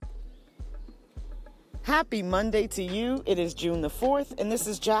Happy Monday to you. It is June the 4th, and this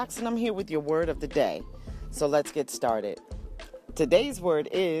is Jackson. I'm here with your word of the day. So let's get started. Today's word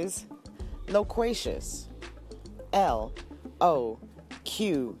is loquacious. L-O-Q-U-A-C-I-O-U-S.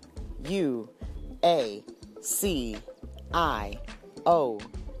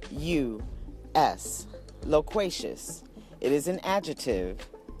 Loquacious. It is an adjective.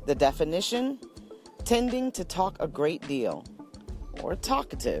 The definition, tending to talk a great deal, or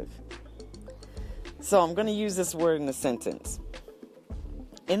talkative. So I'm going to use this word in a sentence.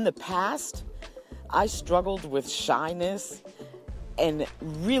 In the past, I struggled with shyness and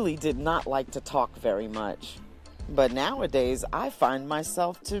really did not like to talk very much. But nowadays, I find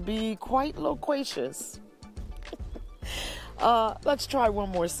myself to be quite loquacious. Let's try one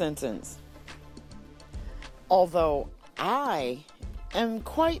more sentence. Although I am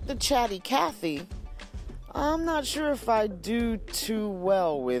quite the chatty Cathy, I'm not sure if I do too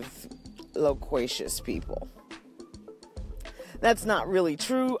well with loquacious people. That's not really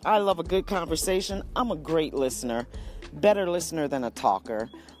true. I love a good conversation. I'm a great listener. Better listener than a talker.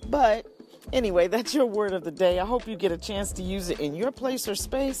 But anyway, that's your word of the day. I hope you get a chance to use it in your place or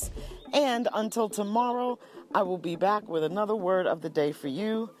space. And until tomorrow, I will be back with another word of the day for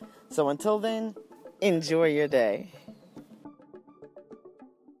you. So until then, enjoy your day.